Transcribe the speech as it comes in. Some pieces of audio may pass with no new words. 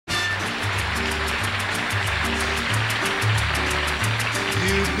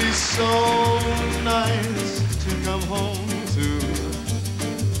be so nice to come home to.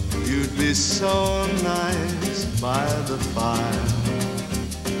 You'd be so nice by the fire,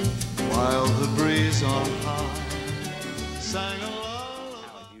 while the breeze on high sang a lullaby.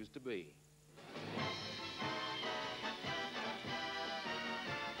 How it used to be.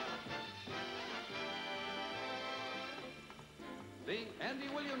 The Andy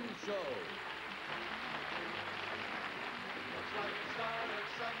Williams Show. Looks like the start of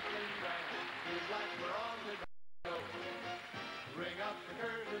something grand. Feels like we're on the go. Ring up the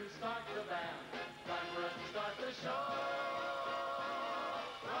curtain, start the band. Time for us to start the show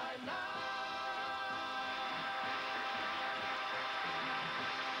right now.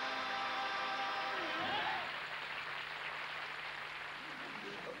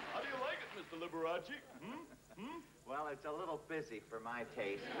 How do you like it, Mr. Liberace? Well, it's a little busy for my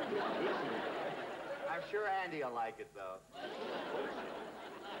taste. I'm sure Andy will like it, though.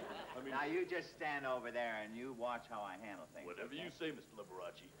 Now, you just stand over there and you watch how I handle things. Whatever you say, Mr.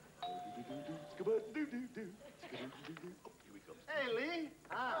 Liberace. Oh, here he comes. Hey, Lee.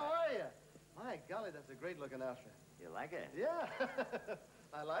 Hi. How are you? My golly, that's a great-looking outfit. You like it? Yeah.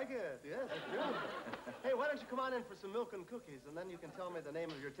 I like it. Yes, it's beautiful. Hey, why don't you come on in for some milk and cookies, and then you can tell me the name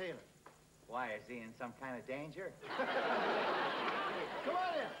of your tailor. Why, is he in some kind of danger? Come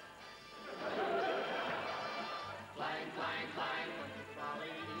on in. Clang, clang, clang went the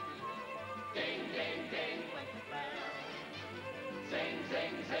trolley. Ding, ding, ding went the bell. Zing,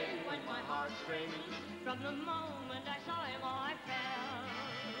 zing, zing went my heartstrings. From the moment I saw him, I fell.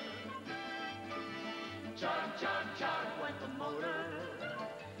 Chug, chug, chug went the motor.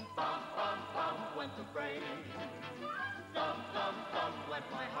 Bump, bump, bump went the brake. Thump, thump, thump went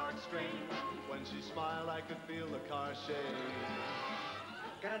my heartstrings. When she smiled, I could feel the car shake.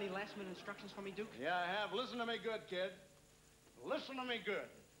 Got any last-minute instructions for me, Duke? Yeah, I have. Listen to me good, kid. Listen to me good.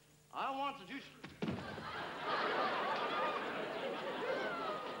 I want to do...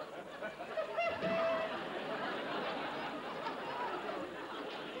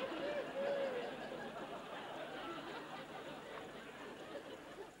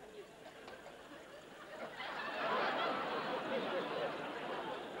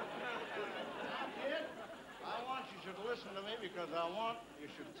 Listen to me because I want you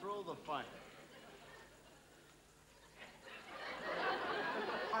should throw the fight.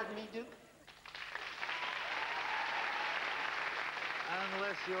 Pardon me, Duke?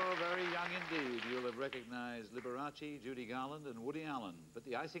 Unless you're very young indeed, you'll have recognized Liberace, Judy Garland, and Woody Allen. But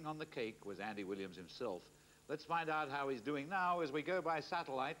the icing on the cake was Andy Williams himself. Let's find out how he's doing now as we go by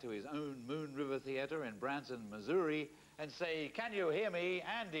satellite to his own Moon River Theater in Branson, Missouri, and say, can you hear me,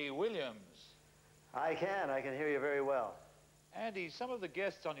 Andy Williams? I can hear you very well. Andy, some of the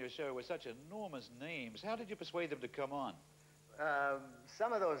guests on your show were such enormous names. How did you persuade them to come on?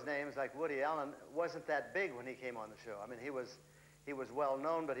 Some of those names, like Woody Allen, wasn't that big when he came on the show. I mean, he was well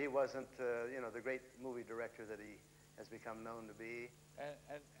known, but he wasn't, you know, the great movie director that he has become known to be.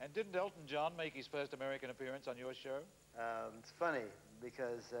 And didn't Elton John make his first American appearance on your show? It's funny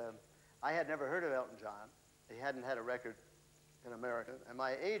because I had never heard of Elton John. He hadn't had a record in America. And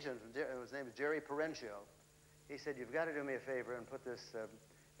my agent, his name is Jerry Perencio, he said, you've got to do me a favor and put this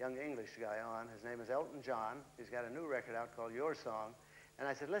young English guy on. His name is Elton John. He's got a new record out called Your Song. And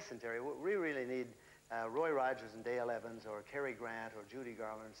I said, listen, Jerry, we really need Roy Rogers and Dale Evans or Cary Grant or Judy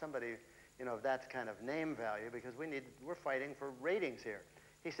Garland, somebody, you know, of that kind of name value, because we're fighting for ratings here.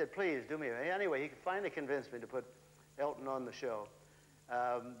 He said, please, do me a favor. Anyway, he finally convinced me to put Elton on the show.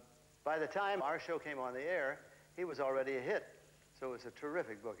 By the time our show came on the air, he was already a hit. So it was a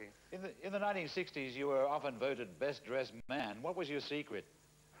terrific booking. In the 1960s, you were often voted best dressed man. What was your secret?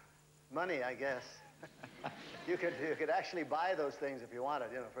 Money, I guess. you could actually buy those things if you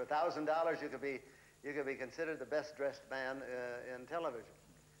wanted. You know, for $1,000, you could be considered the best dressed man in television.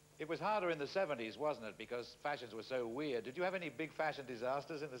 It was harder in the 70s, wasn't it? Because fashions were so weird. Did you have any big fashion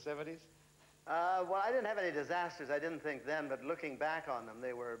disasters in the 70s? Well, I didn't have any disasters. I didn't think then, but looking back on them,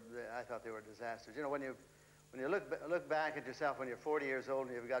 I thought they were disasters. You know, when you look back at yourself when you're 40 years old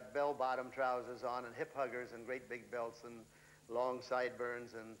and you've got bell-bottom trousers on and hip huggers and great big belts and long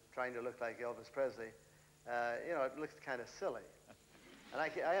sideburns and trying to look like Elvis Presley, you know, it looks kind of silly. And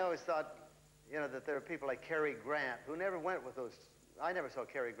I always thought, you know, that there are people like Cary Grant who never went with those. I never saw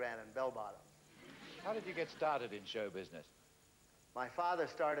Cary Grant in bell-bottoms. How did you get started in show business? My father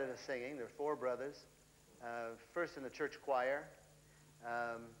started us singing. There were 4 brothers. First in the church choir.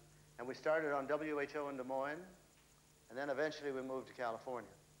 And we started on WHO in Des Moines, and then eventually we moved to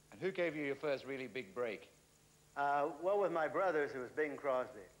California. And who gave you your first really big break? Well, with my brothers, it was Bing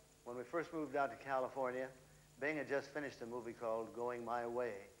Crosby. When we first moved out to California, Bing had just finished a movie called Going My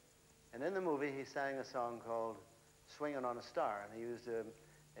Way. And in the movie, he sang a song called Swingin' on a Star, and he used a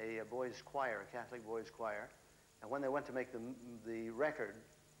boys' choir, a Catholic boys' choir. And when they went to make the record,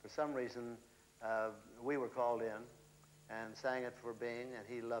 for some reason, we were called in and sang it for Bing, and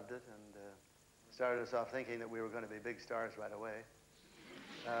he loved it, and started us off thinking that we were going to be big stars right away.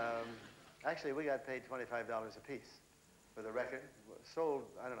 Actually, we got paid $25 a piece for the record. Sold,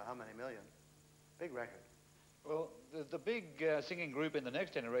 I don't know how many million. Big record. Well, the big singing group in the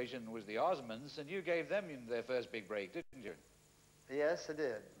next generation was the Osmonds, and you gave them their first big break, didn't you? Yes, I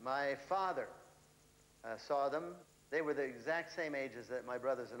did. My father saw them. They were the exact same ages that my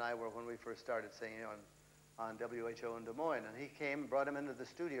brothers and I were when we first started singing on WHO in Des Moines. And he came, brought them into the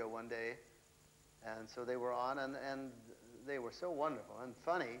studio one day, and so they were on, and they were so wonderful and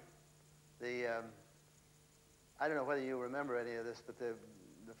funny. I don't know whether you remember any of this, but the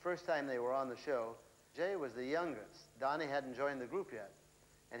first time they were on the show, Jay was the youngest. Donnie hadn't joined the group yet,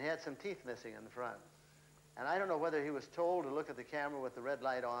 and he had some teeth missing in the front. And I don't know whether he was told to look at the camera with the red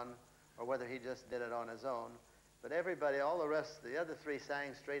light on or whether he just did it on his own. But everybody, all the rest, the other three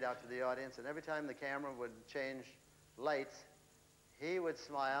sang straight out to the audience, and every time the camera would change lights, he would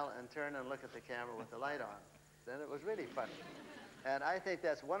smile and turn and look at the camera with the light on. Then it was really funny. And I think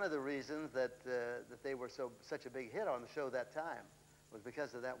that's one of the reasons that they were such a big hit on the show that time, was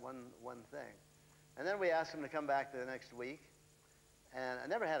because of that one thing. And then we asked them to come back the next week, and I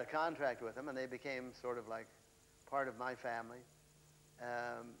never had a contract with them, and they became sort of like part of my family.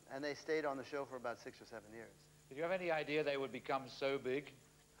 And they stayed on the show for about 6 or 7 years. Did you have any idea they would become so big?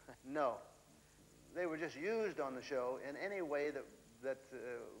 No. They were just used on the show in any way that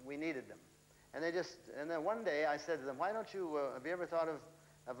we needed them. And then one day I said to them, why don't you, have you ever thought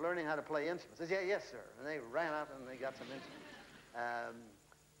of learning how to play instruments? They said, yeah, yes, sir. And they ran out and they got some instruments.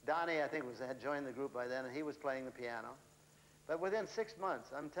 Donnie, I think, had joined the group by then, and he was playing the piano. But within 6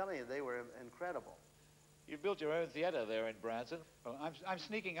 months, I'm telling you, they were incredible. You built your own theater there in Branson. Well, I'm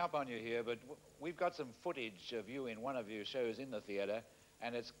sneaking up on you here, but we've got some footage of you in one of your shows in the theater,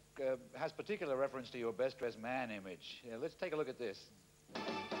 and it has particular reference to your best-dressed man image. Yeah, let's take a look at this.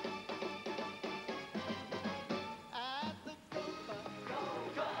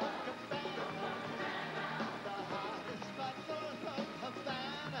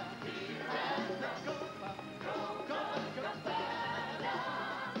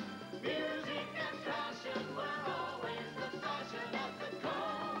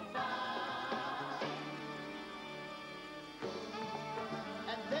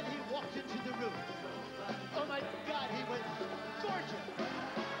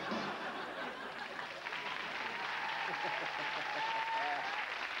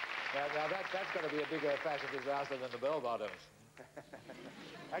 Now that's going to be a bigger fashion disaster than the bell-bottoms.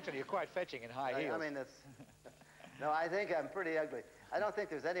 Actually, you're quite fetching in high heels. I mean, no, I think I'm pretty ugly. I don't think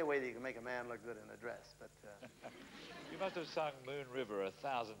there's any way that you can make a man look good in a dress, but... You must have sung Moon River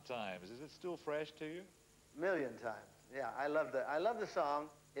 1,000 times. Is it still fresh to you? A million times. Yeah, I love the song.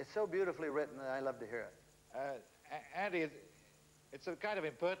 It's so beautifully written, and I love to hear it. Andy, it's a kind of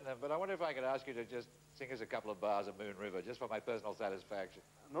impertinent, but I wonder if I could ask you to just sing us a couple of bars of Moon River, just for my personal satisfaction.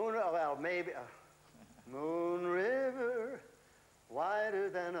 Well, maybe. Moon River, wider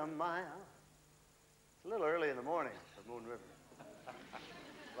than a mile. It's a little early in the morning for Moon River.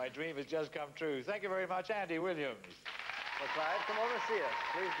 My dream has just come true. Thank you very much, Andy Williams. Well, Clive, come over and see us.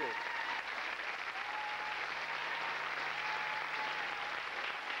 Please do.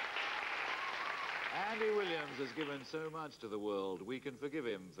 Andy Williams has given so much to the world. We can forgive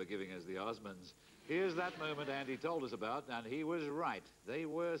him for giving us the Osmonds. Here's that moment Andy told us about, and he was right. They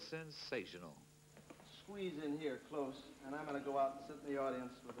were sensational. Squeeze in here close, and I'm going to go out and sit in the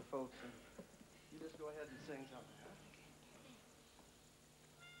audience with the folks, and you just go ahead and sing something.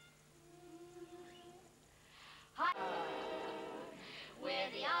 Hi.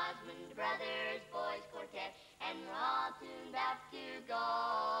 We're the Osmond Brothers Boys Quartet, and we're all tuned up to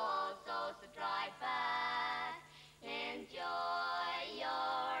go. So drive back, enjoy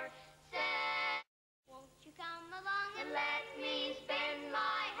yourself. Won't you come along and let me spend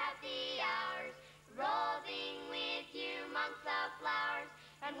my happy hours roving with you amongst the flowers?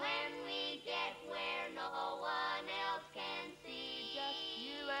 And when we get where no one else can see, just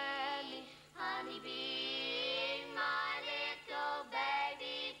you and me, honeybee, my little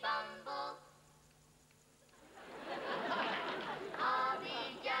baby bumble. I'll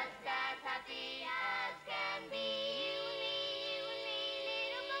be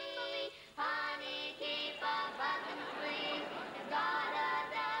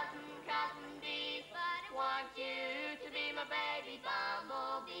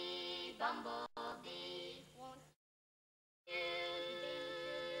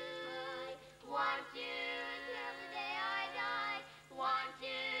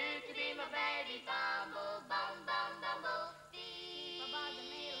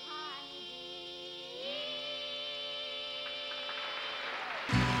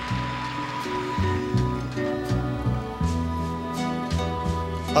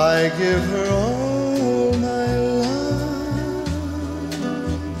I give her all my love.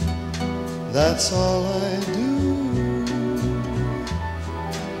 That's all I do.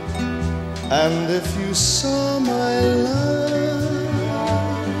 And if you saw my love,